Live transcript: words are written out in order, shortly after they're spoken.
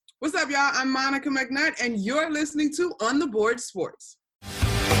What's up, y'all? I'm Monica McNutt, and you're listening to On the Board Sports. You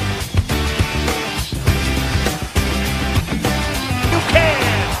can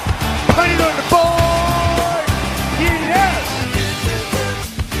put it on the board. Yes.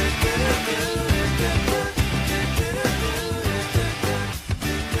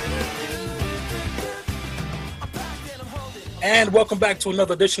 And welcome back to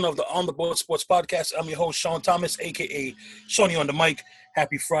another edition of the On the Board Sports Podcast. I'm your host, Sean Thomas, a.k.a. Shawnee on the mic.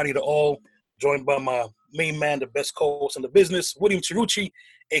 Happy Friday to all. Joined by my main man, the best co-host in the business, William Chirucci,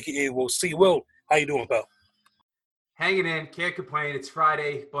 a.k.a. Will C. Will, how you doing, pal? Hanging in, can't complain. It's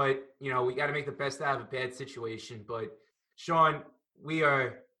Friday, but, we got to make the best out of a bad situation. But, Sean, we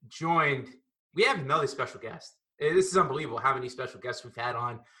are joined. We have another special guest. This is unbelievable how many special guests we've had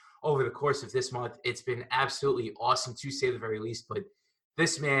on over the course of this month. It's been absolutely awesome, to say the very least. But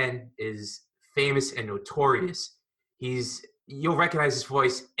this man is famous and notorious. You'll recognize his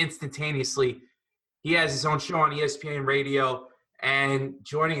voice instantaneously. He has his own show on ESPN Radio. And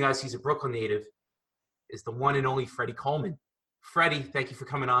joining us, he's a Brooklyn native, is the one and only Freddie Coleman. Freddie, thank you for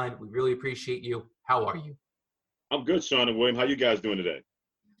coming on. We really appreciate you. How are you? I'm good, Sean and William. How you guys doing today?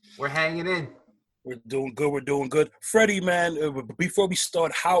 We're hanging in. We're doing good. Freddie, man, before we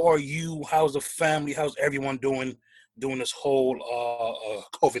start, how are you? How's the family? How's everyone doing this whole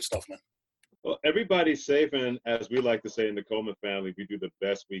COVID stuff, man? Well, everybody's safe, and as we like to say in the Coleman family, we do the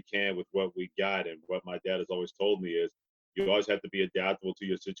best we can with what we got. And what my dad has always told me is you always have to be adaptable to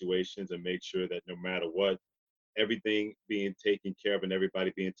your situations and make sure that no matter what, everything being taken care of and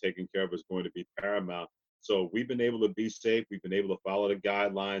everybody being taken care of is going to be paramount. So we've been able to be safe. We've been able to follow the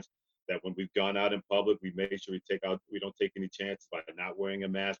guidelines that when we've gone out in public, we make sure we don't take any chances by not wearing a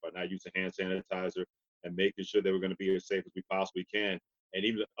mask, by not using hand sanitizer, and making sure that we're going to be as safe as we possibly can. And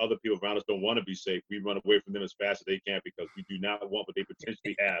even if other people around us don't want to be safe, we run away from them as fast as they can because we do not want what they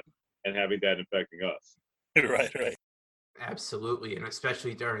potentially have and having that infecting us. Right. Absolutely, and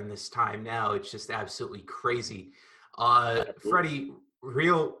especially during this time now, it's just absolutely crazy. Freddie,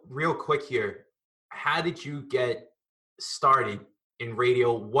 real quick here, how did you get started in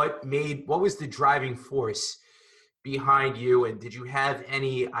radio? What was the driving force behind you, and did you have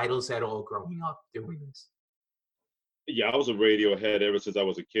any idols at all growing up doing this? Yeah, I was a radio head ever since I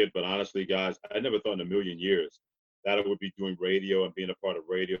was a kid, but honestly, guys, I never thought in a million years that I would be doing radio and being a part of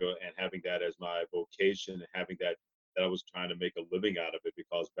radio and having that as my vocation and having that I was trying to make a living out of it.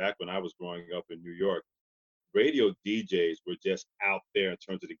 Because back when I was growing up in New York, radio DJs were just out there in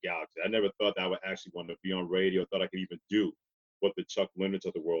terms of the galaxy. I never thought that I would actually want to be on radio, thought I could even do what the Chuck Leonards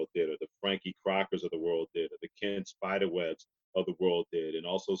of the world did, or the Frankie Crockers of the world did, or the Ken Spiderwebs of the world did, and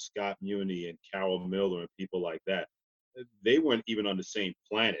also Scott Muni and Carol Miller and people like that. They weren't even on the same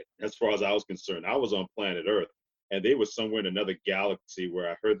planet as far as I was concerned. I was on planet Earth, and they were somewhere in another galaxy where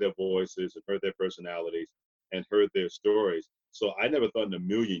I heard their voices and heard their personalities and heard their stories. So I never thought in a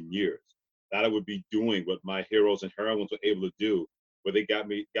million years that I would be doing what my heroes and heroines were able to do, where they got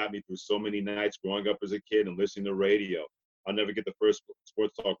me through so many nights growing up as a kid and listening to radio. I'll never get the first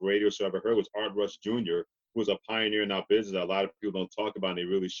sports talk radio show I ever heard was Art Rush Jr., who was a pioneer in our business that a lot of people don't talk about, and they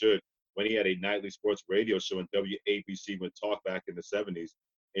really should, when he had a nightly sports radio show in WABC when Talk back in the 70s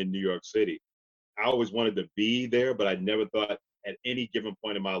in New York City. I always wanted to be there, but I never thought at any given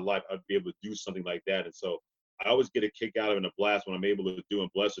point in my life I'd be able to do something like that. And so I always get a kick out of it and a blast when I'm able to do and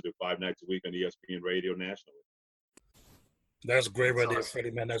blessed to do 5 nights a week on ESPN Radio nationally. That's great right there,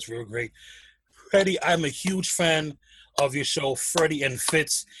 Freddie, man. That's real great. Freddie, I'm a huge fan of your show, Freddie and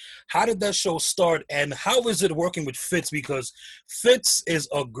Fitz. How did that show start, and how is it working with Fitz? Because Fitz is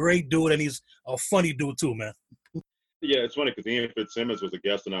a great dude, and he's a funny dude too, man. Yeah, it's funny because Ian Fitzsimmons was a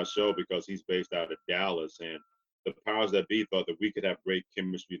guest on our show because he's based out of Dallas, and the powers that be thought that we could have great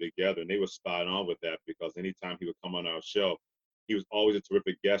chemistry together, and they were spot on with that because anytime he would come on our show, he was always a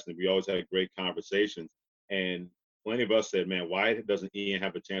terrific guest, and we always had great conversations. And plenty of us said, man, why doesn't Ian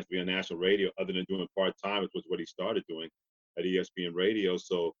have a chance to be on national radio other than doing part-time, which was what he started doing at ESPN Radio.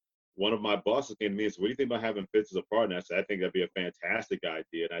 So one of my bosses came to me and said, what do you think about having Fitz as a partner? I said, I think that'd be a fantastic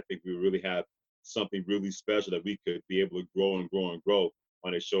idea, and I think we really have something really special that we could be able to grow and grow and grow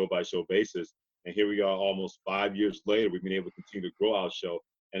on a show-by-show basis. And here we are almost 5 years later, we've been able to continue to grow our show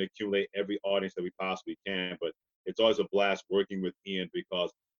and accumulate every audience that we possibly can. But it's always a blast working with Ian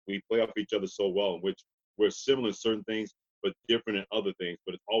because we play off each other so well, in which we're similar in certain things, but different in other things.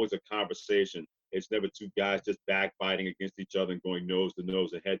 But it's always a conversation. It's never two guys just backbiting against each other and going nose to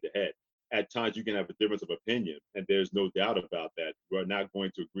nose and head to head. At times you can have a difference of opinion, and there's no doubt about that. We're not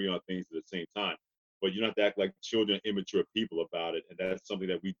going to agree on things at the same time. But you don't have to act like children, immature people about it, and that's something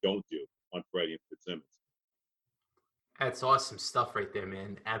that we don't do on Freddie and Fitzsimmons. That's awesome stuff right there,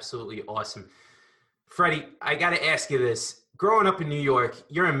 man. Absolutely awesome. Freddie, I got to ask you this. Growing up in New York,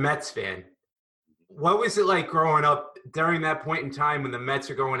 you're a Mets fan. What was it like growing up during that point in time when the Mets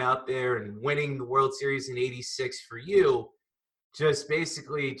are going out there and winning the World Series in '86 for you? Just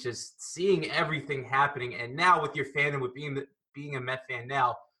basically just seeing everything happening, and now with your fandom, with being a Met fan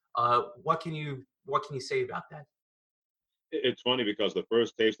now, what can you say about that? It's funny because the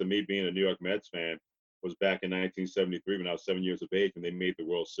first taste of me being a New York Mets fan was back in 1973 when I was 7 years of age when they made the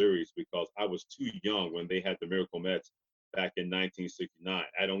World Series, because I was too young when they had the Miracle Mets back in 1969.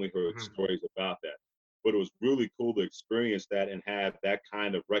 I'd only heard stories about that. But it was really cool to experience that and have that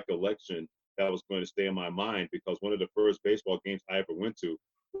kind of recollection that was going to stay in my mind, because one of the first baseball games I ever went to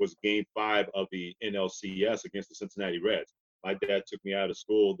was Game 5 of the NLCS against the Cincinnati Reds. My dad took me out of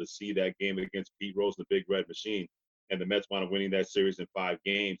school to see that game against Pete Rose and the Big Red Machine, and the Mets wound up winning that series in 5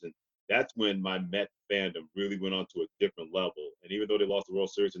 games. And that's when my Met fandom really went on to a different level. And even though they lost the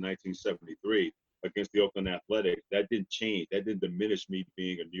World Series in 1973 against the Oakland Athletics, that didn't change. That didn't diminish me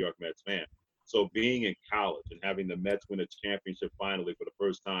being a New York Mets fan. So being in college and having the Mets win a championship finally for the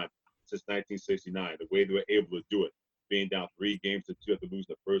first time since 1969, the way they were able to do it, being down 3-2 after losing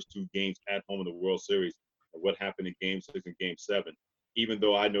the first 2 games at home in the World Series, and what happened in Game 6 and Game 7, even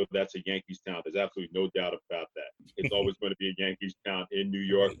though I know that's a Yankees town, there's absolutely no doubt about that. It's always going to be a Yankees town in New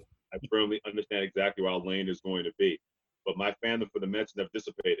York. I firmly understand exactly where our lane is going to be. But my fandom for the Mets never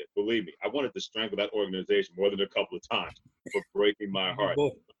dissipated. Believe me, I wanted to strangle that organization more than a couple of times for breaking my heart.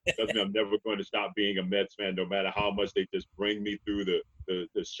 Doesn't mean I'm never going to stop being a Mets fan, no matter how much they just bring me through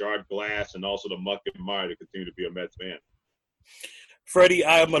the shard glass and also the muck and mire to continue to be a Mets fan. Freddie,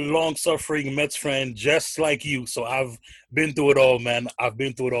 I am a long-suffering Mets fan just like you, so I've been through it all, man. I've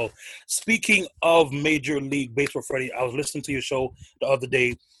been through it all. Speaking of Major League Baseball, Freddie, I was listening to your show the other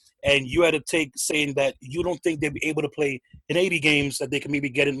day, and you had a take saying that you don't think they'll be able to play in 80 games, that they can maybe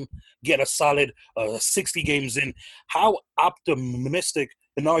get a solid 60 games in. How optimistic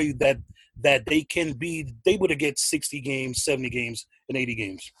are you that they can be able to get 60 games, 70 games, and 80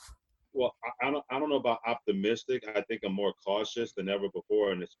 games? Well, I don't know about optimistic. I think I'm more cautious than ever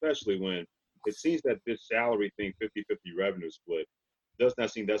before, and especially when it seems that this salary thing, 50-50 revenue split, does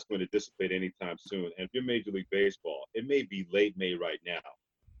not seem that's going to dissipate anytime soon. And if you're Major League Baseball, it may be late May right now,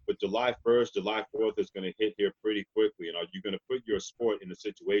 but July 1st, July 4th is going to hit here pretty quickly. And are you going to put your sport in a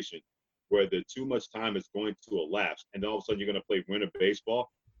situation where too much time is going to elapse, and all of a sudden you're going to play winter baseball?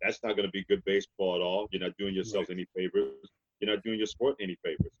 That's not going to be good baseball at all. You're not doing yourselves any favors. You're not doing your sport any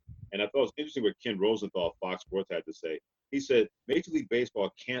favors. And I thought it was interesting what Ken Rosenthal of Fox Sports had to say. He said, Major League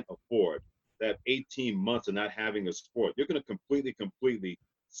Baseball can't afford that 18 months of not having a sport. You're going to completely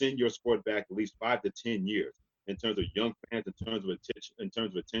send your sport back at least 5 to 10 years in terms of young fans, in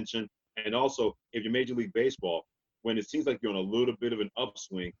terms of attention. And also, if you're Major League Baseball, when it seems like you're on a little bit of an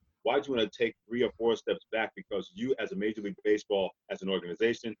upswing, why do you want to take 3 or 4 steps back? Because you, as a Major League Baseball, as an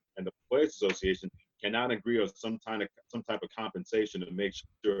organization, and the Players Association cannot agree on some type of compensation to make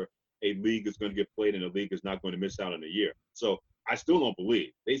sure a league is going to get played and a league is not going to miss out on a year. So I still don't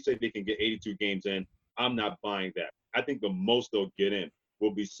believe. They say they can get 82 games in. I'm not buying that. I think the most they'll get in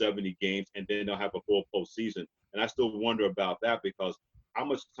will be 70 games, and then they'll have a full postseason. And I still wonder about that, because how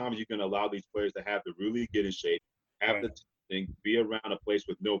much time are you going to allow these players to have to really get in shape, have the thing, be around a place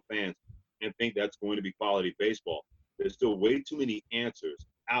with no fans, and think that's going to be quality baseball? There's still way too many answers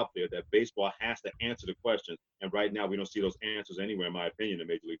out there that baseball has to answer the questions. And right now, we don't see those answers anywhere, in my opinion, in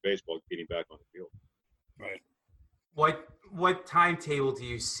Major League Baseball getting back on the field. Right. What timetable do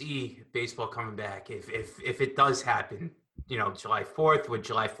you see baseball coming back? If it does happen, July 4th, would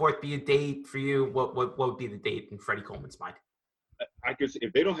July 4th be a date for you? What would be the date in Freddie Coleman's mind? I guess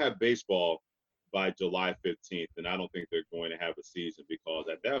if they don't have baseball by July 15th, then I don't think they're going to have a season, because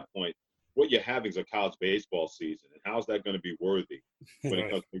at that point, what you're having is a college baseball season. And how's that going to be worthy when it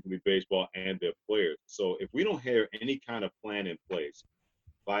comes to Major League Baseball and their players? So if we don't have any kind of plan in place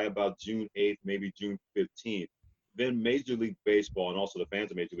by about June 8th, maybe June 15th, then Major League Baseball and also the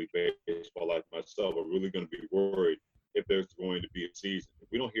fans of Major League Baseball like myself are really going to be worried if there's going to be a season. If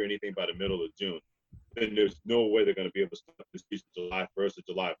we don't hear anything by the middle of June, then there's no way they're going to be able to start the season July 1st or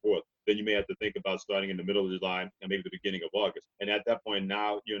July 4th. Then you may have to think about starting in the middle of July and maybe the beginning of August. And at that point,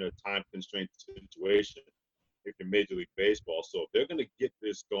 now you're in a time-constrained situation if you're Major League Baseball. So if they're going to get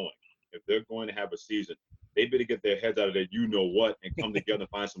this going, if they're going to have a season, they better get their heads out of that you-know-what and come together and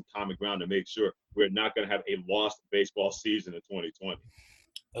find some common ground to make sure we're not going to have a lost baseball season in 2020.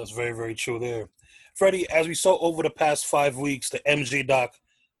 That's very, very true there. Freddie, as we saw over the past 5 weeks, the MJ doc,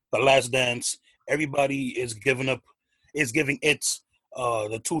 The Last Dance, everybody is giving its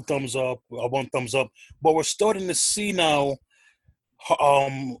the 2 thumbs up, 1 thumbs up. But we're starting to see now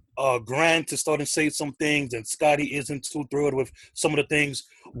Grant to start to say some things, and Scotty isn't too thrilled with some of the things.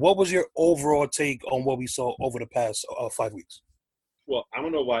 What was your overall take on what we saw over the past 5 weeks? Well, I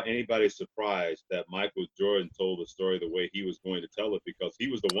don't know why anybody's surprised that Michael Jordan told the story the way he was going to tell it, because he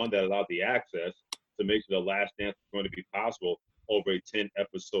was the one that allowed the access to make sure the Last Dance was going to be possible over a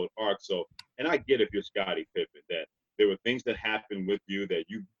 10-episode arc. So, and I get if you're Scottie Pippen that there were things that happened with you that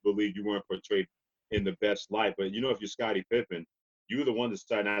you believe you weren't portrayed in the best light. But if you're Scottie Pippen, you were the one that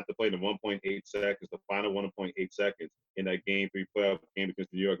decided not to play in the 1.8 seconds, the final 1.8 seconds in that Game 3 playoff game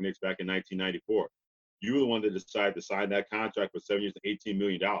against the New York Knicks back in 1994. You were the one that decided to sign that contract for 7 years and $18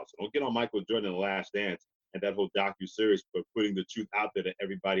 million. So don't get on Michael Jordan in The Last Dance and that whole docu-series for putting the truth out there that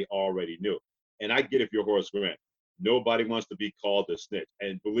everybody already knew. And I get if you're Horace Grant. Nobody wants to be called a snitch.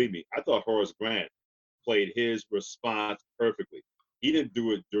 And believe me, I thought Horace Grant played his response perfectly. He didn't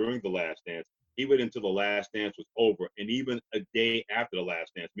do it during The Last Dance. He waited until The Last Dance was over, and even a day after The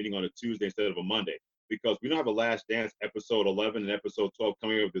Last Dance, meaning on a Tuesday instead of a Monday, because we don't have a Last Dance episode 11 and episode 12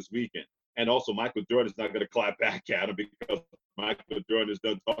 coming up this weekend. And also, Michael Jordan is not going to clap back at him because Michael Jordan is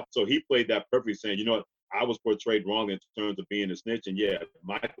done talking. So he played that perfectly, saying, you know what, I was portrayed wrong in terms of being a snitch. And yeah,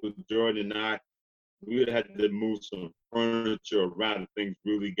 Michael Jordan and we would have had to move some furniture around and things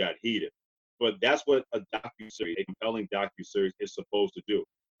really got heated. But that's what a docuseries, a compelling docuseries, is supposed to do.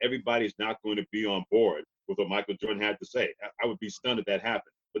 Everybody's not going to be on board with what Michael Jordan had to say. I would be stunned if that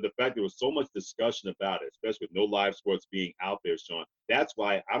happened. But the fact there was so much discussion about it, especially with no live sports being out there, Sean, that's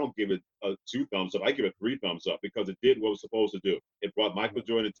why I don't give it 2 thumbs up. I give it 3 thumbs up because it did what it was supposed to do. It brought Michael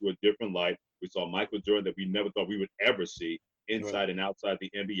Jordan into a different light. We saw Michael Jordan that we never thought we would ever see inside and outside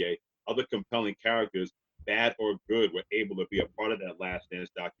the NBA. Other compelling characters, bad or good, were able to be a part of that Last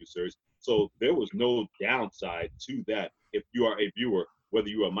Dance docuseries. So there was no downside to that if you are a viewer, whether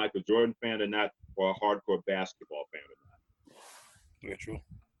you are a Michael Jordan fan or not, or a hardcore basketball fan or not. Very true.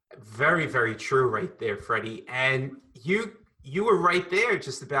 Very, very true right there, Freddie. And you were right there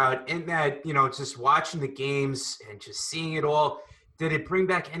just about in that, just watching the games and just seeing it all. Did it bring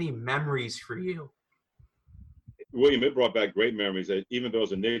back any memories for you? William, it brought back great memories. Even though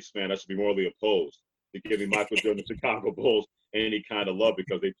as a Knicks fan, I should be morally opposed to giving Michael Jordan the Chicago Bulls any kind of love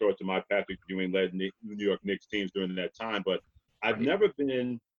because they tortured my Patrick Ewing-led New York Knicks teams during that time. But I've never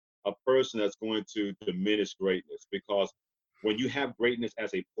been a person that's going to diminish greatness, because when you have greatness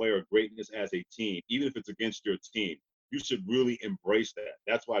as a player, greatness as a team, even if it's against your team, you should really embrace that.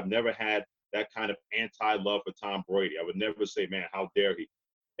 That's why I've never had that kind of anti-love for Tom Brady. I would never say, man, how dare he?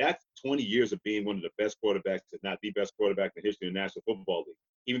 That's 20 years of being one of the best quarterbacks, if not the best quarterback in the history of the National Football League.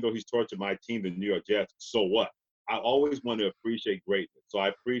 Even though he's tortured my team, the New York Jets, so what? I always want to appreciate greatness. So I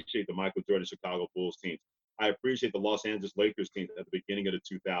appreciate the Michael Jordan Chicago Bulls teams. I appreciate the Los Angeles Lakers teams at the beginning of the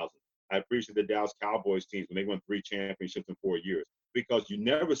 2000s. I appreciate the Dallas Cowboys teams when they won 3 championships in 4 years, because you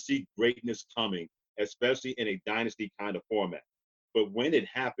never see greatness coming, especially in a dynasty kind of format. But when it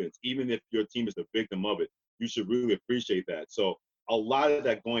happens, even if your team is the victim of it, you should really appreciate that. So a lot of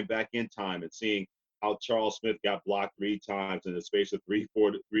that going back in time and seeing how Charles Smith got blocked 3 times in the space of 3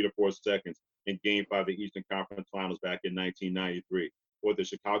 to 4 seconds in Game 5 of the Eastern Conference Finals back in 1993. What the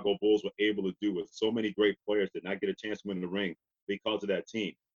Chicago Bulls were able to do with so many great players did not get a chance to win the ring because of that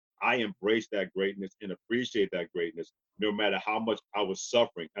team. I embrace that greatness and appreciate that greatness, no matter how much I was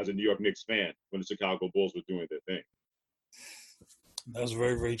suffering as a New York Knicks fan when the Chicago Bulls were doing their thing. That's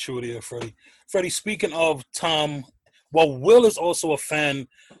very, very true there, Freddie. Freddie, speaking of Tom, well, Will is also a fan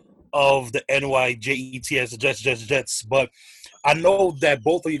of the NYJETS, the Jets, but I know that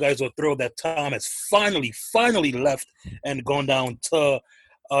both of you guys are thrilled that Tom has finally left and gone down to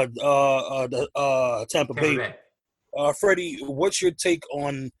Tampa Bay. Freddie, what's your take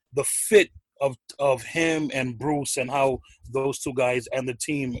on the fit of him and Bruce and how those 2 guys and the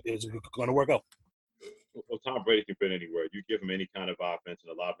team is going to work out? Well, Tom Brady can fit anywhere. You give him any kind of offense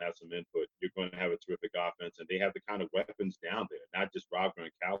and allow him to have some input, you're going to have a terrific offense. And they have the kind of weapons down there, not just Rob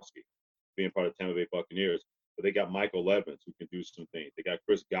Gronkowski being part of Tampa Bay Buccaneers, but they got Michael Evans who can do some things. They got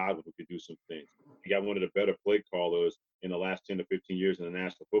Chris Godwin who can do some things. They got one of the better play callers in the last 10 to 15 years in the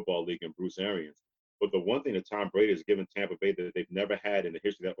National Football League in Bruce Arians. But the one thing that Tom Brady has given Tampa Bay that they've never had in the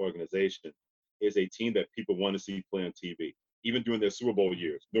history of that organization is a team that people want to see play on TV. Even during their Super Bowl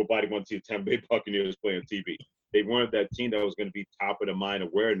years, nobody wanted to see the Tampa Bay Buccaneers play on TV. They weren't that team that was going to be top of the mind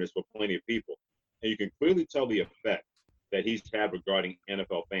awareness for plenty of people. And you can clearly tell the effect that he's had regarding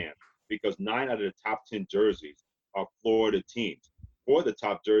NFL fans, because 9 out of the top 10 jerseys are Florida teams. 4 of the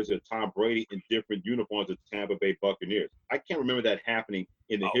top jerseys are Tom Brady in different uniforms of Tampa Bay Buccaneers. I can't remember that happening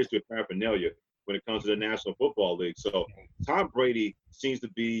in the history of paraphernalia when it comes to the National Football League. So Tom Brady seems to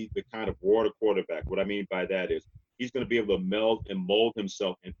be the kind of water quarterback. What I mean by that is he's going to be able to meld and mold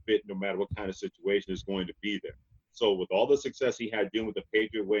himself and fit no matter what kind of situation is going to be there. So with all the success he had dealing with the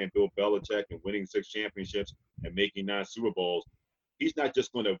Patriot way and Bill Belichick and winning 6 championships and making 9 Super Bowls, he's not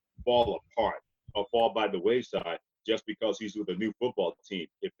just going to fall apart or fall by the wayside just because he's with a new football team.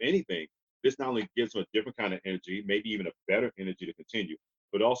 If anything, this not only gives him a different kind of energy, maybe even a better energy to continue,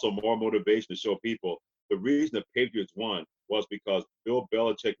 but also more motivation to show people the reason the Patriots won was because Bill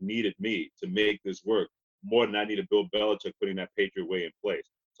Belichick needed me to make this work more than I needed Bill Belichick putting that Patriot way in place.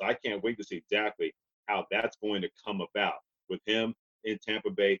 So I can't wait to see exactly how that's going to come about with him in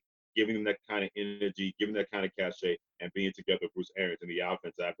Tampa Bay, giving them that kind of energy, giving that kind of cachet, and being together with Bruce Arians in the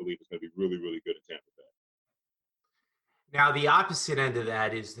offense. I believe is going to be really, really good in Tampa Bay. Now, the opposite end of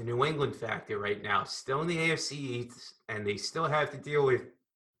that is the New England factor right now, still in the AFC East, and they still have to deal with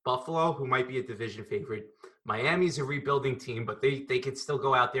Buffalo, who might be a division favorite. Miami's a rebuilding team, but they could still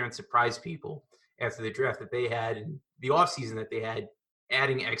go out there and surprise people after the draft that they had and the offseason that they had,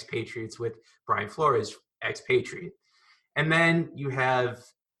 adding expatriates with Brian Flores, expatriate. And then you have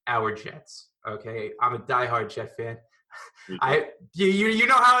our Jets, okay? I'm a diehard Jet fan. You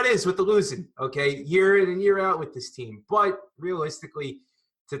know how it is with the losing, okay? Year in and year out with this team. But realistically,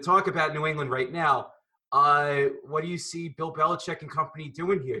 to talk about New England right now, what do you see Bill Belichick and company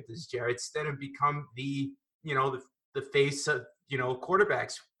doing here? Does Jarrett Stidham become the face of,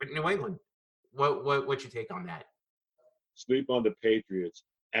 quarterbacks in New England? What's your take on that? Sleep on the Patriots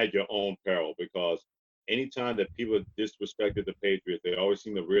at your own peril, because anytime that people disrespected the Patriots, they always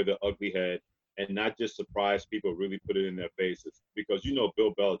seem to rear their ugly head and not just surprise people, really put it in their faces. Because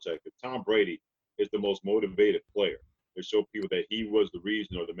Bill Belichick, Tom Brady is the most motivated player to show people that he was the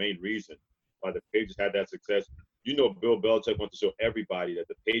reason or the main reason why the Patriots had that success. Bill Belichick wants to show everybody that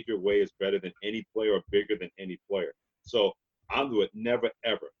the Patriot way is better than any player or bigger than any player. So I would never,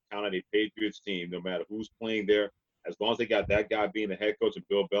 ever count on a Patriots team, no matter who's playing there, as long as they got that guy being the head coach of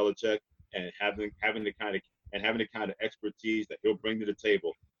Bill Belichick and having the kind of expertise that he'll bring to the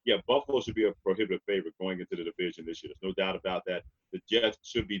table. Yeah, Buffalo should be a prohibitive favorite going into the division this year. There's no doubt about that. The Jets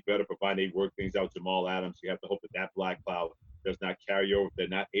should be better providing they work things out. Jamal Adams, you have to hope that black cloud does not carry over. They're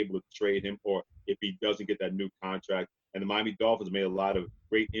not able to trade him, or if he doesn't get that new contract. And the Miami Dolphins made a lot of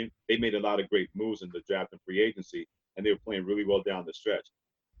great moves in the draft and free agency, and they were playing really well down the stretch.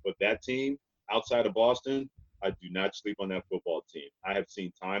 But that team outside of Boston, I do not sleep on that football team. I have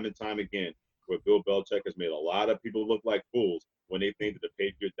seen time and time again where Bill Belichick has made a lot of people look like fools when they think that the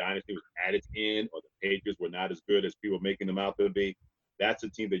Patriot dynasty was at its end or the Patriots were not as good as people were making them out to be. That's a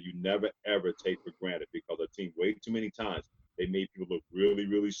team that you never, ever take for granted, because a team way too many times, they made people look really,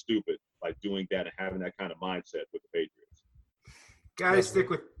 really stupid by doing that and having that kind of mindset with the Patriots. Guys, stick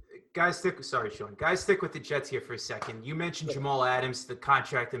with the Jets here for a second. You mentioned Jamal Adams, the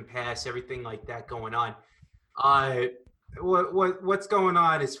contract impasse, everything like that going on. What's going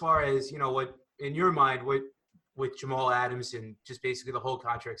on as far as, what in your mind, with Jamal Adams and just basically the whole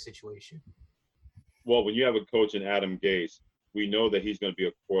contract situation? Well, when you have a coach in Adam Gase, we know that he's going to be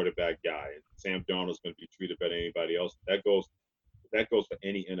a quarterback guy. And Sam Darnold's going to be treated better than anybody else. That goes for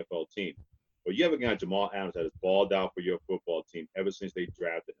any NFL team. But you have a guy, Jamal Adams, that has balled out for your football team ever since they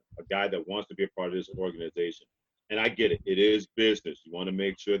drafted him, a guy that wants to be a part of this organization. And I get it. It is business. You want to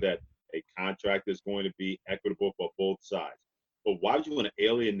make sure that a contract is going to be equitable for both sides. But why would you want to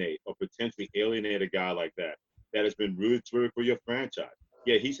alienate or potentially alienate a guy like that has been really terrific for your franchise?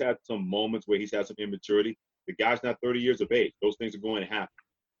 Yeah, he's had some moments where he's had some immaturity. The guy's not 30 years of age. Those things are going to happen.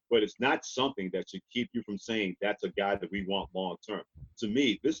 But it's not something that should keep you from saying that's a guy that we want long term. To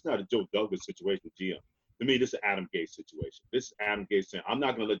me, this is not a Joe Douglas situation with GM. To me, this is an Adam Gase situation. This is Adam Gase saying, I'm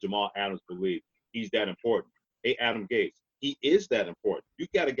not going to let Jamal Adams believe he's that important. Hey, Adam Gase, he is that important. You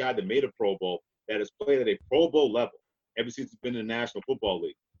got a guy that made a Pro Bowl, that has played at a Pro Bowl level ever since he's been in the National Football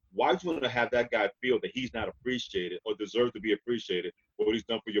League. Why would you want to have that guy feel that he's not appreciated or deserves to be appreciated for what he's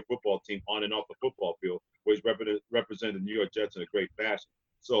done for your football team on and off the football field, where he's represented the New York Jets in a great fashion?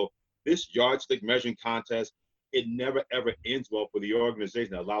 So this yardstick measuring contest, it never, ever ends well for the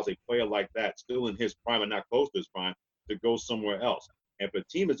organization that allows a player like that, still in his prime and not close to his prime, to go somewhere else. And if a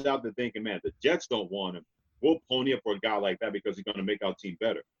team is out there thinking, man, the Jets don't want him, we'll pony up for a guy like that because he's going to make our team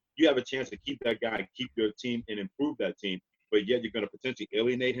better. You have a chance to keep that guy and keep your team and improve that team, but yet you're going to potentially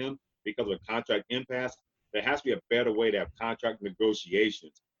alienate him because of a contract impasse. There has to be a better way to have contract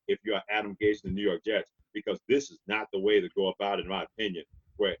negotiations if you're Adam Gase and the New York Jets, because this is not the way to go about it, in my opinion,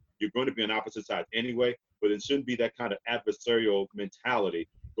 where you're going to be on opposite sides anyway, but it shouldn't be that kind of adversarial mentality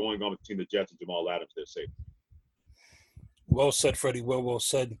going on between the Jets and Jamal Adams, their safety. Well said, Freddie. Well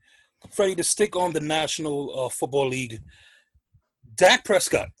said. Freddie, to stick on the National Football League, Dak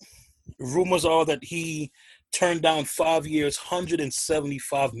Prescott. Rumors are that he turned down 5 years,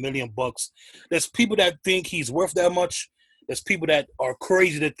 $175 million. There's people that think he's worth that much. There's people that are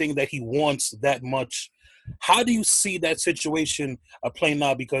crazy to think that he wants that much. How do you see that situation playing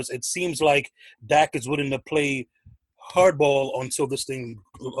out? Because it seems like Dak is willing to play hardball until this thing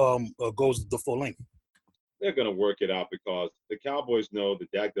goes the full length. They're going to work it out because the Cowboys know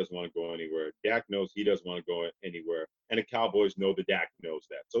that Dak doesn't want to go anywhere. Dak knows he doesn't want to go anywhere. And the Cowboys know that Dak knows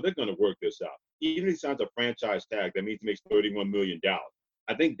that. So they're going to work this out. Even if he signs a franchise tag, that means he makes $31 million.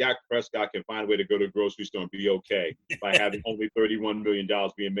 I think Dak Prescott can find a way to go to the grocery store and be okay by having only $31 million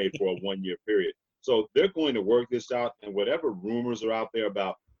being made for a one-year period. So they're going to work this out. And whatever rumors are out there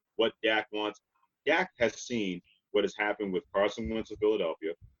about what Dak wants, Dak has seen what has happened with Carson Wentz of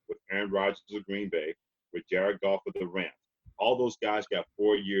Philadelphia, with Aaron Rodgers of Green Bay, with Jared Goff of the Rams. All those guys got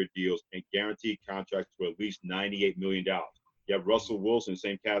 4-year deals and guaranteed contracts for at least $98 million. You have Russell Wilson,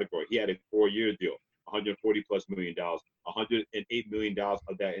 same category. He had a 4-year deal, $140+ million, $108 million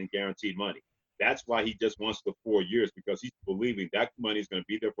of that in guaranteed money. That's why he just wants the 4 years, because he's believing that money is going to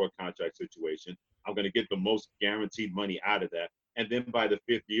be there for a contract situation. I'm going to get the most guaranteed money out of that. And then by the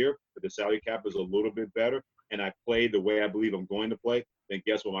 5th year, if the salary cap is a little bit better and I play the way I believe I'm going to play, then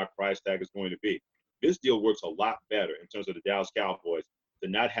guess what my price tag is going to be? This deal works a lot better in terms of the Dallas Cowboys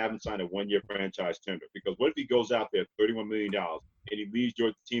than not having signed a 1-year franchise tender. Because what if he goes out there $31 million and he leads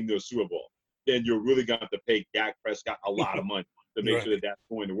your team to a Super Bowl? Then you're really going to have to pay Dak Prescott a lot of money to make sure that that's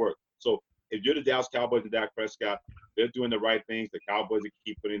going to work. So if you're the Dallas Cowboys and Dak Prescott, they're doing the right things. The Cowboys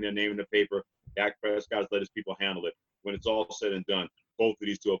keep putting their name in the paper. Dak Prescott's let his people handle it. When it's all said and done, both of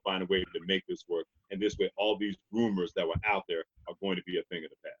these two will find a way to make this work. And this way, all these rumors that were out there are going to be a thing of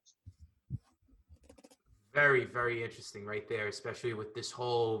the past. Very, very interesting right there, especially with this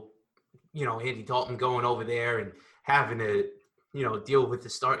whole, Andy Dalton going over there and having to, deal with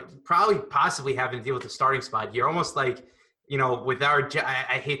the possibly having to deal with the starting spot. You're almost like, with our,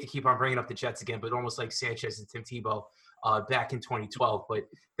 I hate to keep on bringing up the Jets again, but almost like Sanchez and Tim Tebow back in 2012. But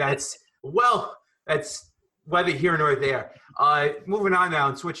that's whether here nor there. Moving on now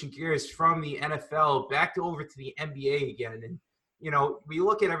and switching gears from the NFL back over to the NBA again. And, we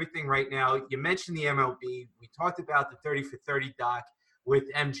look at everything right now. You mentioned the MLB. We talked about the 30 for 30 doc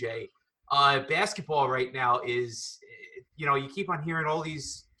with MJ. Basketball right now is, you keep on hearing all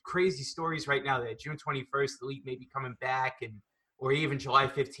these crazy stories right now that June 21st, the league may be coming back, or even July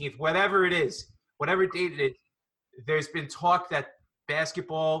 15th, whatever it is, whatever date it is, there's been talk that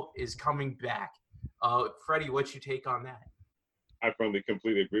basketball is coming back. Freddie, what's your take on that? I firmly,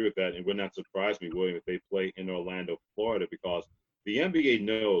 completely agree with that. And it would not surprise me, William, if they play in Orlando, Florida, because the NBA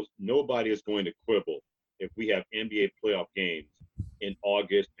knows nobody is going to quibble if we have NBA playoff games in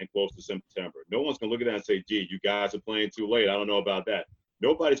August and close to September. No one's going to look at that and say, gee, you guys are playing too late. I don't know about that.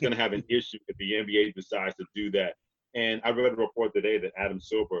 Nobody's going to have an issue if the NBA decides to do that. And I read a report today that Adam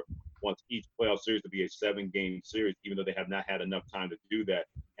Silver wants each playoff series to be a 7-game series, even though they have not had enough time to do that.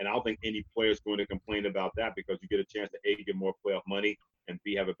 And I don't think any player is going to complain about that, because you get a chance to A, get more playoff money, and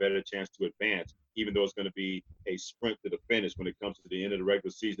B, have a better chance to advance, even though it's going to be a sprint to the finish when it comes to the end of the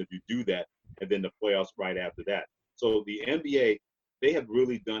regular season if you do that, and then the playoffs right after that. So the NBA, they have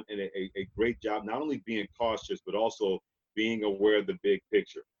really done a great job, not only being cautious, but also being aware of the big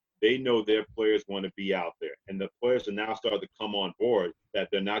picture. They know their players want to be out there, and the players are now starting to come on board that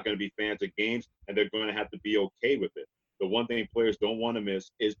they're not going to be fans of games, and they're going to have to be okay with it. The one thing players don't want to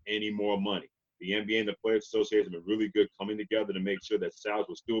miss is any more money. The NBA and the Players Association have been really good coming together to make sure that salaries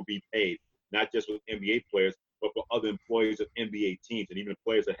will still be paid, not just with NBA players, but for other employees of NBA teams and even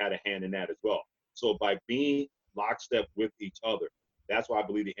players that had a hand in that as well. So by being lockstep with each other, that's why I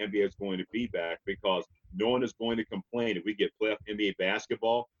believe the NBA is going to be back, because no one is going to complain if we get playoff NBA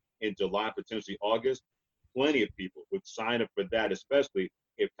basketball in July, potentially August. Plenty of people would sign up for that, especially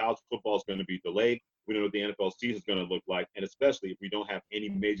if college football is going to be delayed. We don't know what the NFL season is going to look like, and especially if we don't have any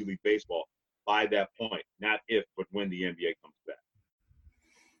Major League Baseball by that point. Not if, but when the NBA comes back.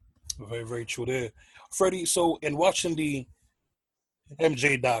 Very, very true there. Freddie, so in watching the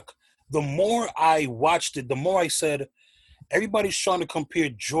MJ doc, the more I watched it, the more I said, everybody's trying to compare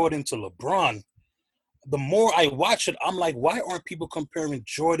Jordan to LeBron. The more I watch it, I'm like, why aren't people comparing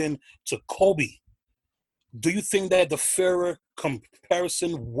Jordan to Kobe? Do you think that the fairer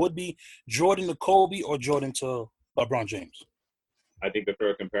comparison would be Jordan to Kobe or Jordan to LeBron James? I think the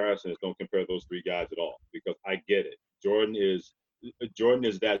fair comparison is don't compare those three guys at all, because I get it. Jordan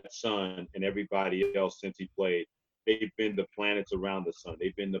is that son, and everybody else since he played they've been the planets around the sun.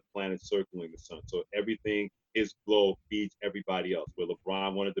 They've been the planets circling the sun. So everything, his glow feeds everybody else. Where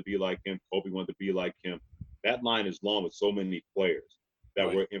LeBron wanted to be like him, Kobe wanted to be like him. That line is long with so many players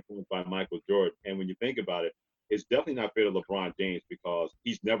that were influenced by Michael Jordan. And when you think about it, it's definitely not fair to LeBron James because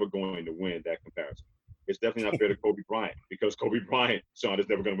he's never going to win that comparison. It's definitely not fair to Kobe Bryant because Kobe Bryant, Sean, is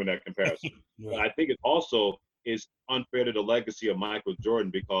never going to win that comparison. But I think it also is unfair to the legacy of Michael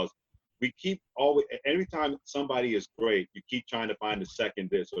Jordan because we keep always, every time somebody is great, you keep trying to find the second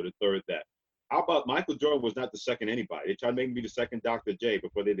this or the third that. How about Michael Jordan was not the second anybody? They tried to make me the second Dr. J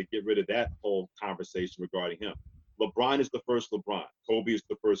before they get rid of that whole conversation regarding him. LeBron is the first LeBron. Kobe is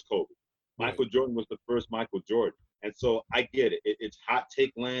the first Kobe. Michael Jordan was the first Michael Jordan. And so I get it. It's hot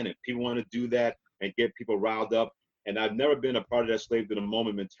take land and people want to do that and get people riled up. And I've never been a part of that slave to the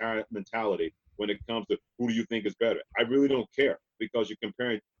moment mentality when it comes to who do you think is better. I really don't care because you're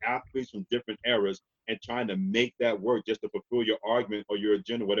comparing athletes from different eras and trying to make that work just to fulfill your argument or your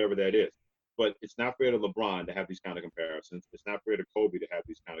agenda, whatever that is. But it's not fair to LeBron to have these kind of comparisons. It's not fair to Kobe to have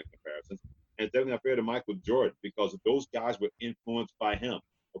these kind of comparisons. And it's definitely not fair to Michael Jordan because those guys were influenced by him.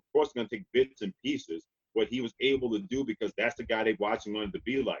 Of course, they're going to take bits and pieces what he was able to do because that's the guy they watching wanted to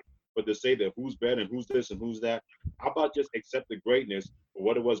be like. But to say that who's better and who's this and who's that, how about just accept the greatness for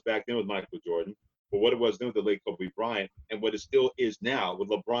what it was back then with Michael Jordan, for what it was then with the late Kobe Bryant, and what it still is now with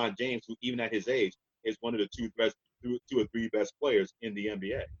LeBron James, who even at his age is one of the two or three best players in the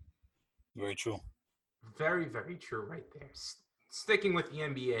NBA. Very true. Very, very true right there. Sticking with the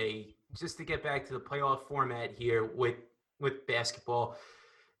NBA, just to get back to the playoff format here with basketball,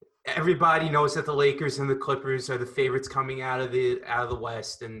 everybody knows that the Lakers and the Clippers are the favorites coming out of the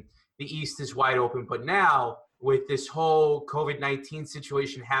West, and the East is wide open. But now, with this whole COVID-19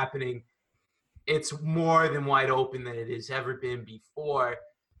 situation happening, it's more than wide open than it has ever been before.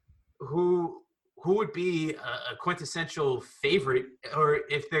 Who would be a quintessential favorite, or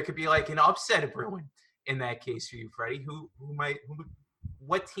if there could be like an upset of brewing in that case for you, Freddie?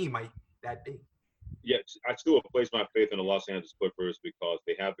 What team might that be? Yes, I still place my faith in the Los Angeles Clippers because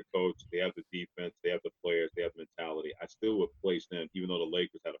they have the coach, they have the defense, they have the players, they have the mentality. I still would place them, even though the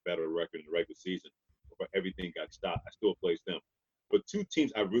Lakers had a better record in the regular season before everything got stopped. I still place them. But two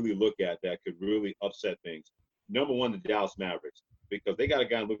teams I really look at that could really upset things. Number one, the Dallas Mavericks, because they got a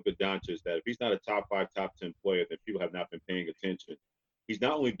guy in Luka Doncic that if he's not a top 5, top 10 player, then people have not been paying attention. He's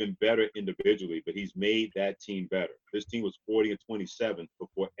not only been better individually, but he's made that team better. This team was 40-27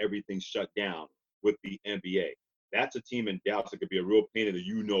 before everything shut down with the NBA. That's a team in Dallas that could be a real pain in the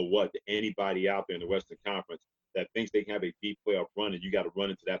you-know-what to anybody out there in the Western Conference that thinks they can have a deep playoff run, and you got to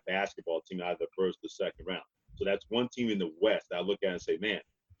run into that basketball team out of the first or second round. So that's one team in the West that I look at and say, man,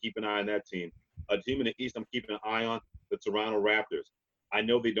 keep an eye on that team. A team in the East I'm keeping an eye on, the Toronto Raptors. I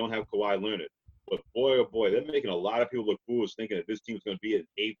know they don't have Kawhi Leonard, but boy, oh boy, they're making a lot of people look foolish thinking that this team is going to be an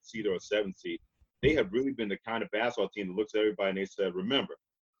 8th seed or a 7th seed. They have really been the kind of basketball team that looks at everybody and they said, remember,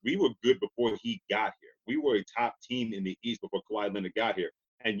 we were good before he got here. We were a top team in the East before Kawhi Leonard got here.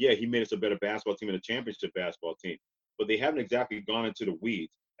 And yeah, he made us a better basketball team and a championship basketball team. But they haven't exactly gone into the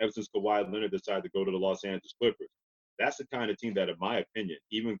weeds ever since Kawhi Leonard decided to go to the Los Angeles Clippers. That's the kind of team that, in my opinion,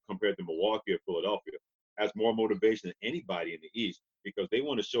 even compared to Milwaukee or Philadelphia, has more motivation than anybody in the East because they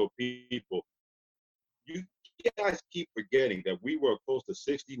want to show people, you guys keep forgetting that we were a close to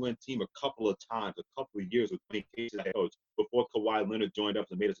 60-win team a couple of times, a couple of years with many cases coach before Kawhi Leonard joined up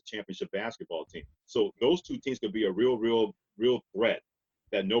and made us a championship basketball team. So those two teams could be a real threat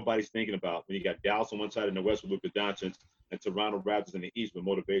that nobody's thinking about when you got Dallas on one side in the West with Luka Doncic and Toronto Raptors in the East with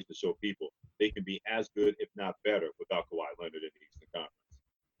motivation to show people they can be as good, if not better, without Kawhi Leonard in the Eastern Conference.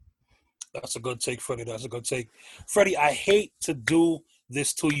 That's a good take, Freddie. That's a good take. Freddie, I hate to do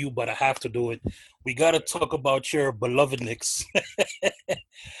this to you, but I have to do it. We got to talk about your beloved Knicks.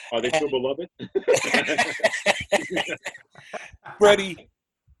 Are they still beloved?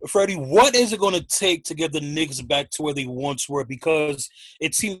 Freddie, what is it going to take to get the Knicks back to where they once were? Because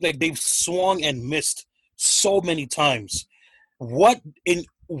it seems like they've swung and missed so many times. What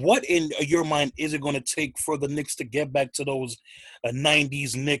in your mind is it going to take for the Knicks to get back to those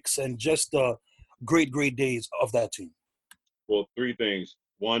 90s Knicks and just the great days of that team? Well, 3 things.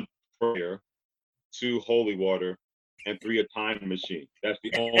 1, prayer. 2, holy water. And 3, a time machine. That's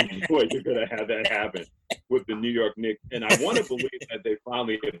the only way you're going to have that happen with the New York Knicks. And I want to believe that they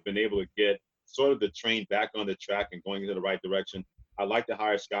finally have been able to get sort of the train back on the track and going into the right direction. I'd like to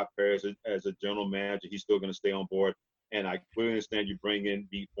hire Scott Perry as a general manager. He's still going to stay on board. And I clearly understand you bring in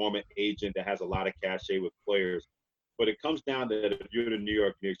the former agent that has a lot of cachet with players. But it comes down to that if you're the New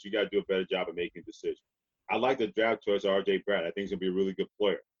York Knicks, you got to do a better job of making decisions. I like the draft choice of R.J. Barrett. I think he's going to be a really good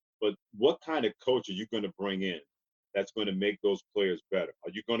player. But what kind of coach are you going to bring in that's going to make those players better?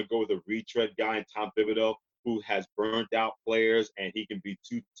 Are you going to go with a retread guy in Tom Thibodeau who has burned out players and he can be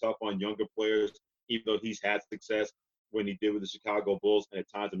too tough on younger players, even though he's had success when he did with the Chicago Bulls and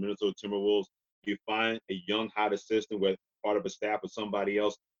at times the Minnesota Timberwolves? You find a young, hot assistant with part of a staff of somebody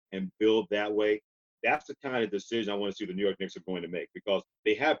else and build that way. That's the kind of decision I want to see the New York Knicks are going to make, because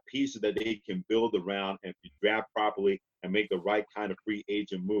they have pieces that they can build around, and if you draft properly and make the right kind of free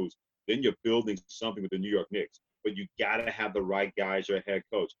agent moves, then you're building something with the New York Knicks. But you got to have the right guy as your head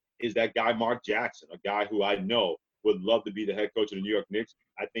coach. Is that guy Mark Jackson, a guy who I know would love to be the head coach of the New York Knicks?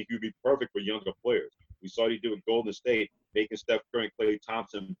 I think he would be perfect for younger players. We saw what he did with Golden State, making Steph Curry and Klay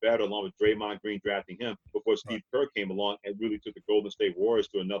Thompson better, along with Draymond Green drafting him before Steve Kerr came along and really took the Golden State Warriors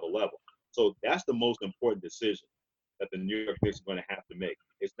to another level. So that's the most important decision that the New York Knicks are going to have to make.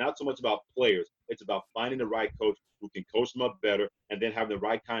 It's not so much about players. It's about finding the right coach who can coach them up better, and then having the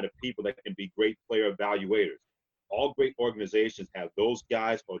right kind of people that can be great player evaluators. All great organizations have those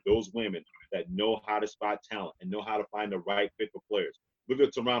guys or those women that know how to spot talent and know how to find the right fit for players. Look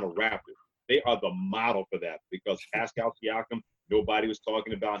at the Toronto Raptors. They are the model for that, because Pascal Siakam, nobody was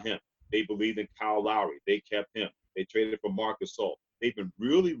talking about him. They believed in Kyle Lowry. They kept him. They traded for Marc Gasol. They've been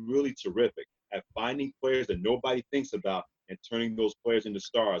really, really terrific at finding players that nobody thinks about and turning those players into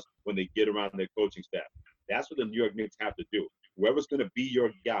stars when they get around their coaching staff. That's what the New York Knicks have to do. Whoever's going to be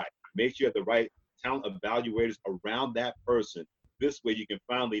your guy, make sure you have the right talent evaluators around that person. This way you can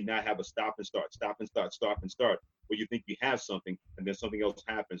finally not have a stop and start, where you think you have something and then something else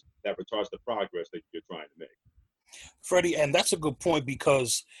happens that retards the progress that you're trying to make. Freddie, and that's a good point,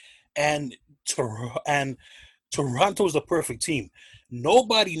 because Toronto is the perfect team.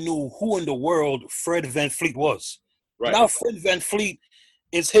 Nobody knew who in the world Fred VanVleet was. Right. Now Fred VanVleet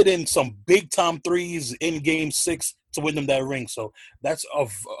is hitting some big-time threes in Game 6 to win them that ring. So that's a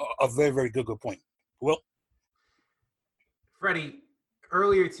very, very good point. Will? Freddie,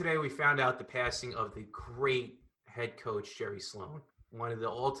 earlier today we found out the passing of the great head coach, Jerry Sloan, one of the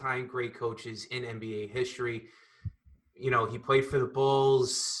all-time great coaches in NBA history. You know, he played for the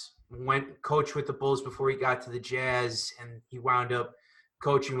Bulls, went coach with the Bulls before he got to the Jazz, and he wound up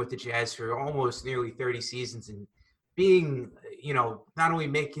coaching with the Jazz for almost nearly 30 seasons, and being, you know, not only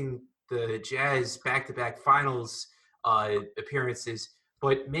making the Jazz back-to-back finals appearances,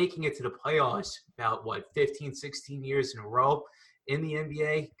 but making it to the playoffs about, 15, 16 years in a row in the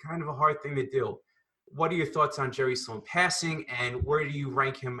NBA, kind of a hard thing to do. What are your thoughts on Jerry Sloan passing, and where do you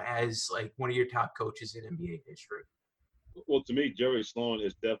rank him as, like, one of your top coaches in NBA history? Well, to me, Jerry Sloan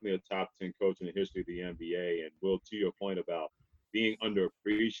is definitely a top 10 coach in the history of the NBA. And, Will, to your point about being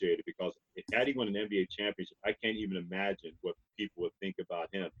underappreciated, because had he won an NBA championship, I can't even imagine what people would think about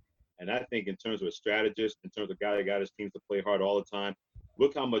him. And I think in terms of a strategist, in terms of a guy that got his teams to play hard all the time,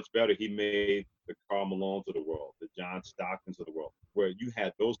 look how much better he made the Karl Malones of the world, the John Stocktons of the world, where you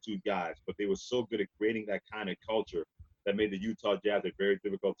had those two guys, but they were so good at creating that kind of culture that made the Utah Jazz a very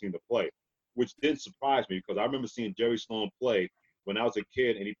difficult team to play, which didn't surprise me, because I remember seeing Jerry Sloan play when I was a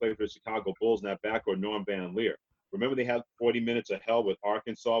kid, and he played for the Chicago Bulls in that backcourt, Norm Van Leer. Remember they had 40 minutes of hell with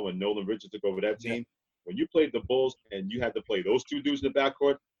Arkansas when Nolan Richards took over that team? Yeah. When you played the Bulls and you had to play those two dudes in the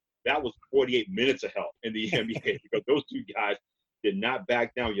backcourt, that was 48 minutes of hell in the NBA, because those two guys did not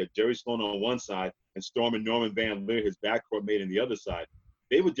back down. You had Jerry Sloan on one side and Storm and Norman Van Leer, his backcourt mate, on the other side.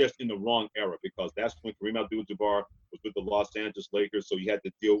 They were just in the wrong era, because that's when Kareem Abdul-Jabbar was with the Los Angeles Lakers, so you had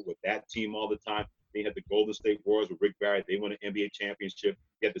to deal with that team all the time. They had the Golden State Warriors with Rick Barry. They won an NBA championship.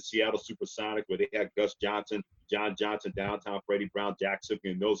 You had the Seattle Supersonics, where they had Gus Johnson, John Johnson, downtown Freddie Brown, Jack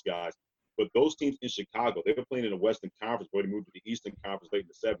Sipping, and those guys. But those teams in Chicago, they were playing in the Western Conference before they moved to the Eastern Conference late in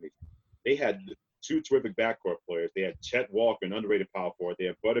the 70s. They had two terrific backcourt players. They had Chet Walker, an underrated power forward. They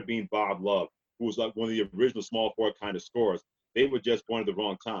had Butterbean Bob Love, who was like one of the original small forward kind of scorers. They were just born at the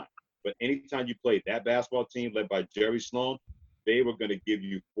wrong time. But anytime you played that basketball team led by Jerry Sloan, they were going to give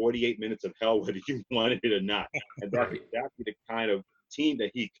you 48 minutes of hell whether you wanted it or not. And that's exactly the kind of team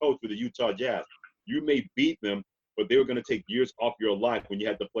that he coached with the Utah Jazz. You may beat them, but they were going to take years off your life when you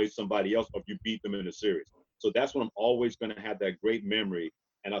had to play somebody else, or if you beat them in a series. So that's when I'm always going to have that great memory.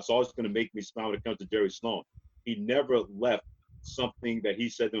 And that's always going to make me smile when it comes to Jerry Sloan. He never left something that he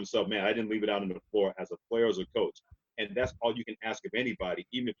said to himself, man, I didn't leave it out on the floor as a player, as a coach. And that's all you can ask of anybody.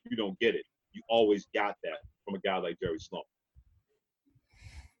 Even if you don't get it, you always got that from a guy like Jerry Sloan.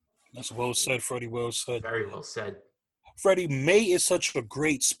 That's well said, Freddie. Well said. Very well said. Freddie, May is such a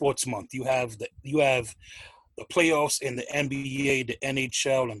great sports month. You have the playoffs in the NBA, the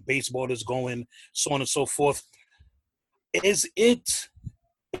NHL, and baseball is going, so on and so forth. Is it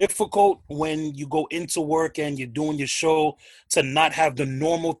difficult when you go into work and you're doing your show to not have the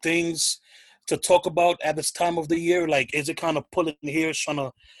normal things to talk about at this time of the year? Like, is it kind of pulling here, trying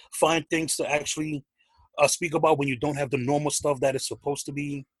to find things to actually speak about when you don't have the normal stuff that is supposed to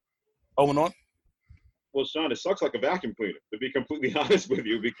be going on? Well, Sean, it sucks like a vacuum cleaner, to be completely honest with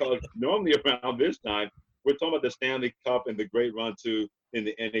you, because normally around this time, we're talking about the Stanley Cup and the great run to in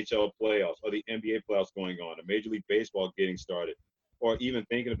the NHL playoffs or the NBA playoffs going on, or Major League Baseball getting started, or even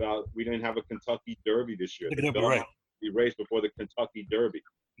thinking about we didn't have a Kentucky Derby this year. The Belmont would be raced before the Kentucky Derby.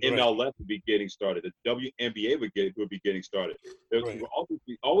 MLS would be getting started. The WNBA would be getting started. There will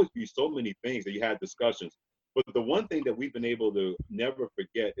always be so many things that you had discussions. But the one thing that we've been able to never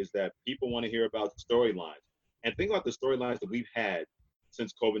forget is that people want to hear about storylines. And think about the storylines that we've had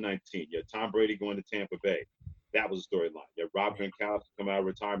since COVID-19. You had Tom Brady going to Tampa Bay. That was a storyline. You had Rob Gronkowski come out of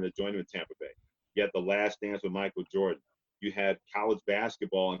retirement and join him in Tampa Bay. You had The Last Dance with Michael Jordan. You had college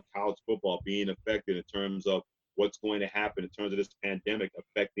basketball and college football being affected in terms of what's going to happen in terms of this pandemic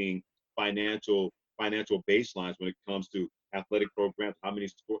affecting financial baselines when it comes to athletic programs, how many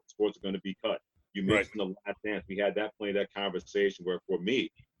sports are going to be cut. You mentioned The Last Dance. We had that playing that conversation where, for me,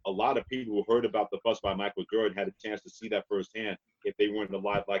 a lot of people who heard about the fuss by Michael Jordan had a chance to see that firsthand if they weren't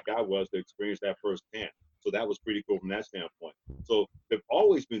alive like I was to experience that firsthand. So that was pretty cool from that standpoint. So there've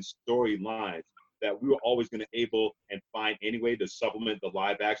always been storylines that we were always going to able and find any way to supplement the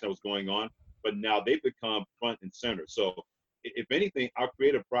live action that was going on. But now they've become front and center. So if anything, our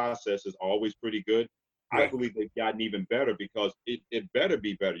creative processes are always pretty good. I believe they've gotten even better because it better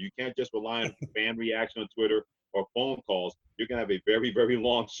be better. You can't just rely on fan reaction on Twitter or phone calls. You're going to have a very, very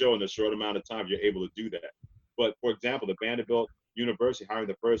long show in a short amount of time if you're able to do that. But, for example, the Vanderbilt University hiring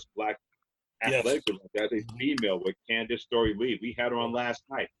the first Black athletic director as a female with Candace Story-Lee. We had her on last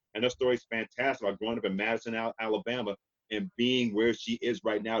night, and her story's fantastic about growing up in Madison, Alabama, and being where she is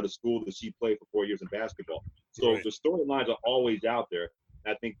right now, the school that she played for 4 years in basketball. So the storylines are always out there.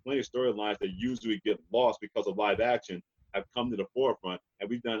 I think plenty of storylines that usually get lost because of live action have come to the forefront, and I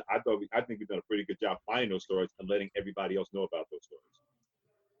think we've done a pretty good job finding those stories and letting everybody else know about those stories.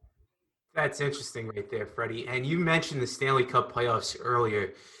 That's interesting right there, Freddie. And you mentioned the Stanley Cup playoffs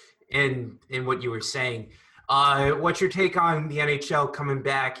earlier in what you were saying. What's your take on the NHL coming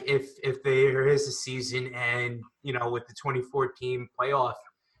back if there is a season and, with the 24-team playoff?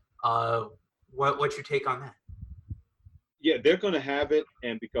 What's your take on that? Yeah, they're going to have it,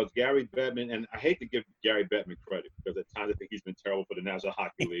 and because Gary Bettman, and I hate to give Gary Bettman credit because at times I think he's been terrible for the National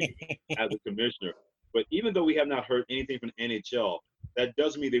Hockey League as a commissioner. But even though we have not heard anything from the NHL, that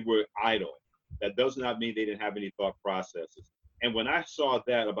doesn't mean they were idle. That does not mean they didn't have any thought processes. And when I saw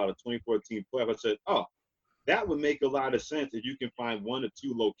that about a 24-team playoff, I said, oh, that would make a lot of sense if you can find one or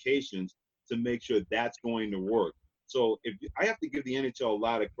two locations to make sure that's going to work. So I have to give the NHL a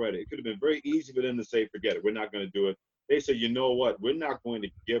lot of credit. It could have been very easy for them to say, forget it, we're not going to do it. They say, you know what, we're not going to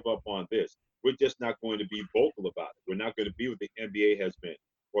give up on this. We're just not going to be vocal about it. We're not going to be what the NBA has been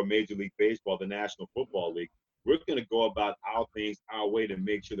or Major League Baseball, the National Football League. We're going to go about our things our way to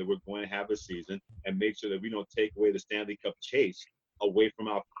make sure that we're going to have a season and make sure that we don't take away the Stanley Cup chase away from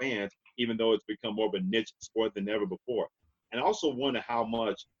our fans, even though it's become more of a niche sport than ever before. And I also wonder how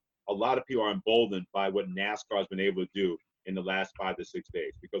much a lot of people are emboldened by what NASCAR has been able to do in the last 5 to 6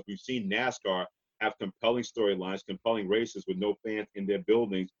 days, because we've seen NASCAR have compelling storylines, compelling races with no fans in their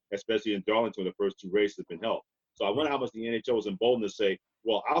buildings, especially in Darlington, the first 2 races have been held. So I wonder how much the NHL was emboldened to say,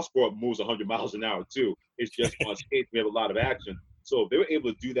 well, our sport moves 100 miles an hour too. It's just on skates, we have a lot of action. So if they were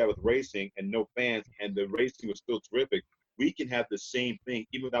able to do that with racing and no fans, and the racing was still terrific, we can have the same thing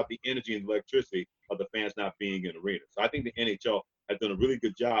even without the energy and electricity of the fans not being in arenas. So I think the NHL has done a really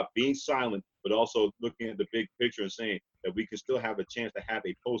good job being silent, but also looking at the big picture and saying that we can still have a chance to have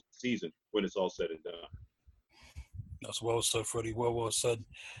a postseason when it's all said and done. That's well said, Freddie. Well said.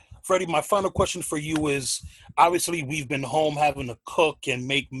 Freddie, my final question for you is, obviously we've been home having to cook and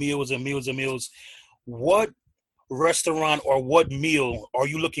make meals and meals and meals. What restaurant or what meal are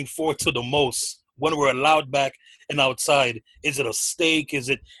you looking forward to the most when we're allowed back and outside? Is it a steak? Is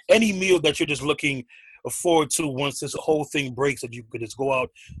it any meal that you're just looking forward to once this whole thing breaks, that you could just go out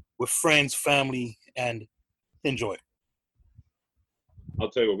with friends, family, and enjoy? I'll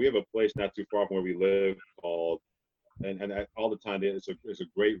tell you what, we have a place not too far from where we live called, and all the time there's a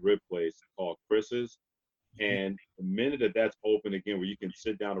great rib place called Chris's. And the minute that's open again, where you can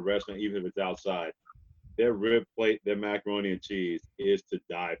sit down at a restaurant, even if it's outside, their rib plate, their macaroni and cheese is to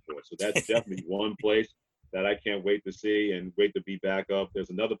die for. So that's definitely one place that I can't wait to see and wait to be back up.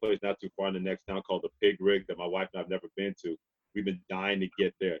 There's another place not too far in the next town called the Pig Rig that my wife and I have never been to. We've been dying to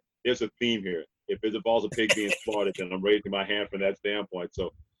get there. There's a theme here. If it involves a pig being slaughtered, then I'm raising my hand from that standpoint.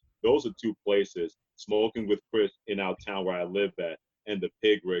 So those are 2 places, Smoking with Chris in our town where I live at, and the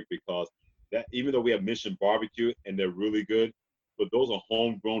Pig Rig, because that even though we have Mission Barbecue and they're really good, but those are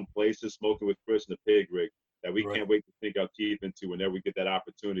homegrown places, Smoking with Chris and the Pig Rig, that we can't wait to sink our teeth into whenever we get that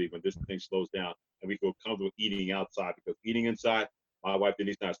opportunity when this thing slows down and we feel comfortable eating outside. Because eating inside, my wife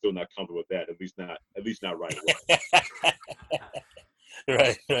Denise and I are still not comfortable with that. At least not right away.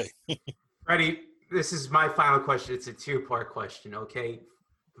 Right. Freddie, this is my final question. It's a two-part question, okay?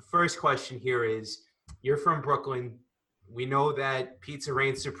 The first question here is, you're from Brooklyn. We know that pizza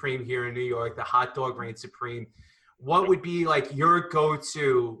reigns supreme here in New York. The hot dog reigns supreme. What would be like your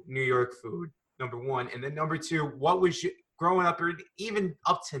go-to New York food, number one? And then number two, what was your, growing up or even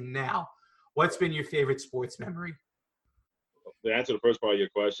up to now, what's been your favorite sports memory? To answer the first part of your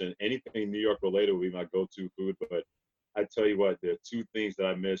question, anything New York related would be my go-to food. But I tell you what, there are two things that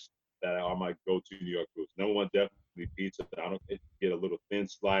I miss that are my go-to New York foods. Number one, definitely pizza. I don't get a little thin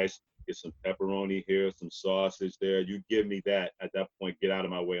slice, get some pepperoni here, some sausage there. You give me that, at that point, get out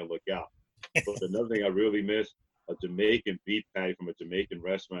of my way and look out. But another thing I really miss, a Jamaican beef patty from a Jamaican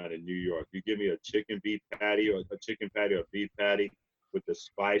restaurant in New York. You give me a chicken beef patty or a chicken patty or a beef patty with the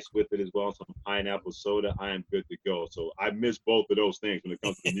spice with it as well, some pineapple soda, I am good to go. So I miss both of those things when it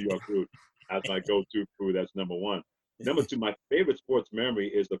comes to New York food. That's my go-to food. That's number one. Number two, my favorite sports memory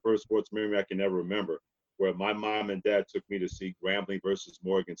is the first sports memory I can ever remember, where my mom and dad took me to see Grambling versus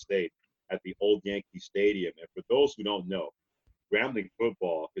Morgan State at the old Yankee Stadium. And for those who don't know, Grambling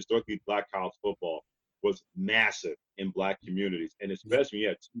football, historically black college football, was massive in black communities. And especially when you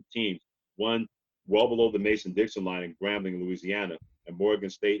had two teams, one well below the Mason-Dixon line in Grambling, Louisiana, and Morgan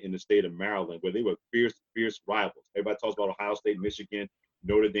State in the state of Maryland, where they were fierce rivals. Everybody talks about Ohio State, Michigan,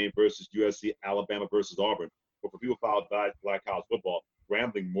 Notre Dame versus USC, Alabama versus Auburn. But for people who follow black college football,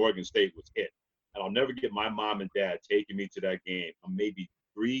 Grambling, Morgan State was it. And I'll never get my mom and dad taking me to that game. I'm maybe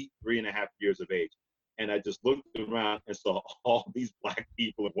three and a half years of age. And I just looked around and saw all these black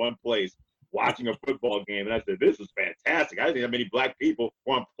people in one place watching a football game. And I said, this is fantastic. I didn't think that many black people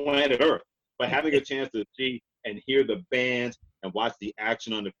were on planet Earth. But having a chance to see and hear the bands and watch the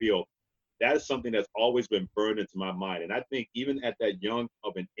action on the field, that is something that's always been burned into my mind. And I think even at that young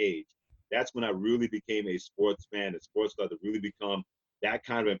of an age, that's when I really became a sports fan, and sports started to really become that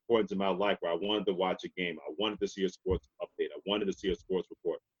kind of importance in my life, where I wanted to watch a game. I wanted to see a sports update. I wanted to see a sports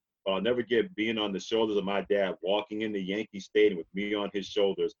report. But I'll never get being on the shoulders of my dad, walking in the Yankee Stadium with me on his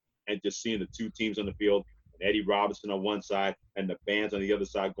shoulders, and just seeing the two teams on the field, and Eddie Robinson on one side and the bands on the other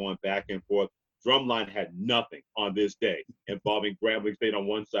side going back and forth. Drumline had nothing on this day involving Grambling State on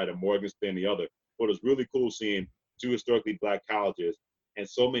one side and Morgan State on the other. But it was really cool seeing two historically black colleges and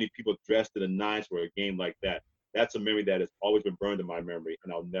so many people dressed to the nines for a game like that. That's a memory that has always been burned in my memory,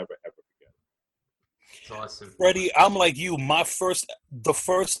 and I'll never, ever forget it. It's awesome. Freddie, I'm like you. The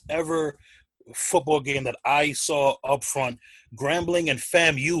first ever football game that I saw up front, Grambling and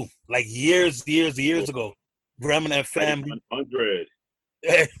FAMU, like years ago. Grambling and FAMU. 100.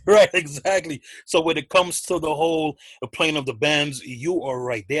 Right, exactly. So when it comes to the whole playing of the bands, you are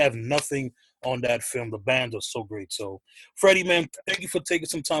right. They have nothing on that film. The bands are so great. So, Freddie, man, thank you for taking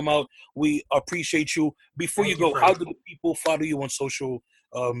some time out. We appreciate you. Before you go, how do the people follow you on social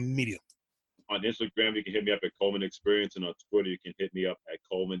media? On Instagram, you can hit me up at Coleman Experience, and on Twitter, you can hit me up at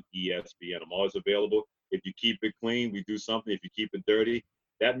Coleman ESPN. I'm always available. If you keep it clean, we do something. If you keep it dirty,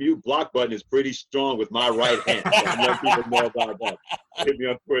 that mute block button is pretty strong with my right hand. So I'm letting people know about that. Hit me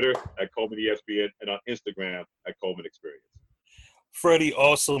on Twitter at Coleman ESPN and on Instagram at Coleman Experience. Freddie,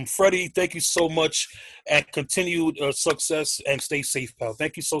 awesome. Freddie, thank you so much, and continued success, and stay safe, pal.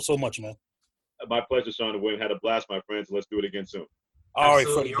 Thank you so much, man. My pleasure, Sean and William. Had a blast, my friends. Let's do it again soon. All right,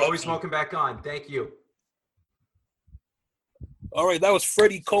 Absolutely. Freddie. You're always welcome back on. Thank you. All right, that was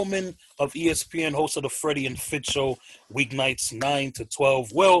Freddie Coleman of ESPN, host of the Freddie and Fit Show, weeknights 9 to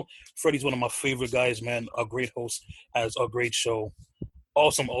 12. Well, Freddie's one of my favorite guys, man. A great host, has a great show.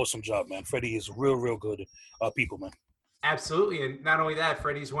 Awesome job, man. Freddie is real good people, man. Absolutely. And not only that,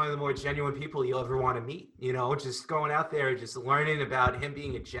 Freddie's one of the more genuine people you'll ever want to meet. You know, just going out there, just learning about him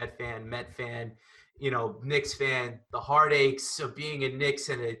being a Jet fan, Met fan, you know, Knicks fan, the heartaches of being a Knicks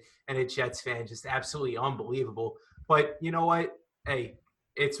and a Jets fan, just absolutely unbelievable. But you know what? Hey,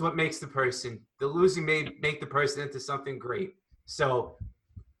 it's what makes the person. The losing may make the person into something great. So,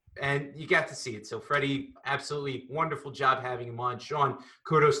 and you got to see it. So, Freddie, absolutely wonderful job having him on. Sean,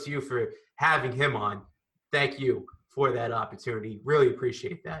 kudos to you for having him on. Thank you for that opportunity. Really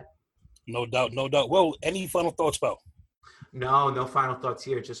appreciate that. No doubt. Well, any final thoughts, pal? No final thoughts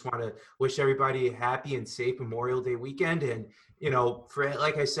here. Just want to wish everybody a happy and safe Memorial Day weekend. And, you know, for,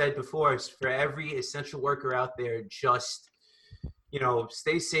 like I said before, for every essential worker out there, just, you know,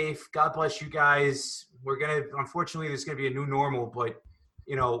 stay safe. God bless you guys. Unfortunately, there's going to be a new normal, but,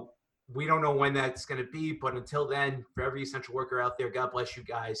 you know, We don't know when that's going to be, but until then, for every essential worker out there, God bless you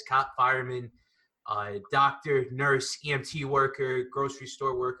guys. Cop, fireman, doctor, nurse, EMT worker, grocery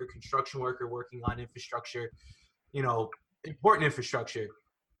store worker, construction worker working on infrastructure, important infrastructure.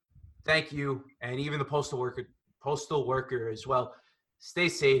 Thank you. And even the postal worker as well. Stay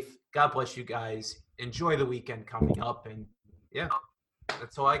safe. God bless you guys. Enjoy the weekend coming up. And yeah,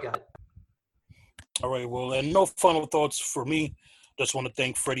 that's all I got. All right, well, and no final thoughts for me. Just want to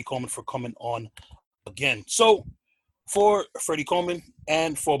thank Freddie Coleman for coming on again. So, for Freddie Coleman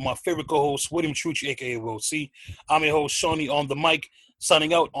and for my favorite co-host, William Trucci, a.k.a. Will C., I'm your host, Shawnee, on the mic,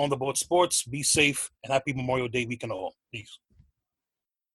 signing out on the Board Sports. Be safe and happy Memorial Day weekend to all. Peace.